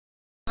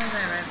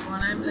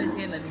I'm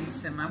Lydia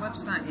Livingston. My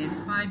website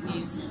is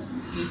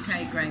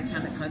 5UK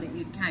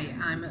Great.UK.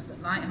 I'm at the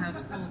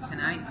Lighthouse Pool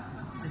tonight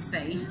to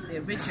see the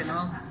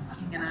original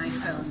King and I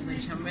film,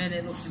 which I'm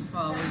really looking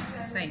forward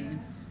to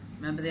seeing.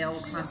 Remember the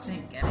old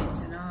classic, Getting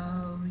to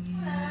Know You,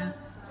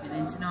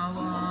 Getting to Know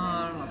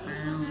all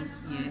about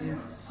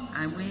you.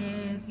 I'm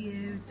with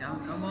you,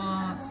 don't know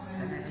what to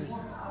say.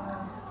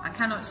 I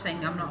cannot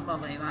sing, I'm not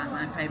Lolly, like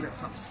my favourite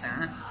pop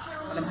star,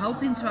 but I'm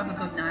hoping to have a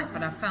good night.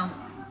 But I felt,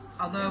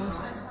 although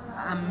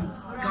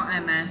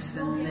got MS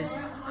and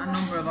there's a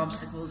number of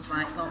obstacles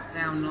like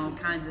lockdown and all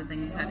kinds of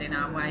things heading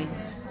our way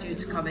due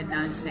to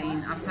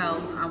COVID-19, I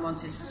felt I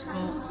wanted to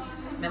support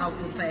my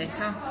local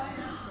theatre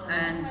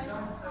and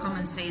come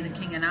and see The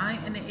King and I,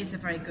 and it is a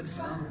very good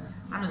film.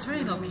 I was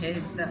very lucky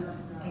that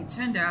it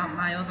turned out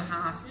my other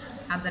half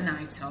had the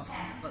night off,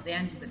 but at the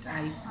end of the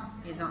day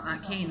he's not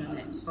that keen on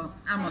it, but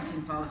I'm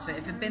looking forward to it.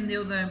 If it had been the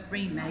other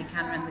remake,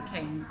 Anna and the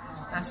King,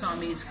 that's not a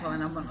musical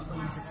and I wouldn't have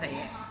come to see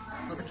it.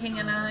 But The King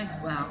and I,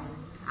 well,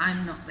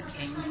 I'm not the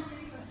king.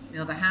 The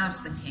other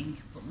half's the king,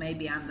 but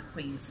maybe I'm the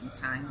queen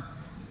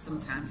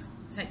sometimes.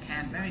 Take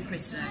care. Merry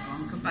Christmas,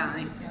 everyone.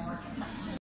 Goodbye.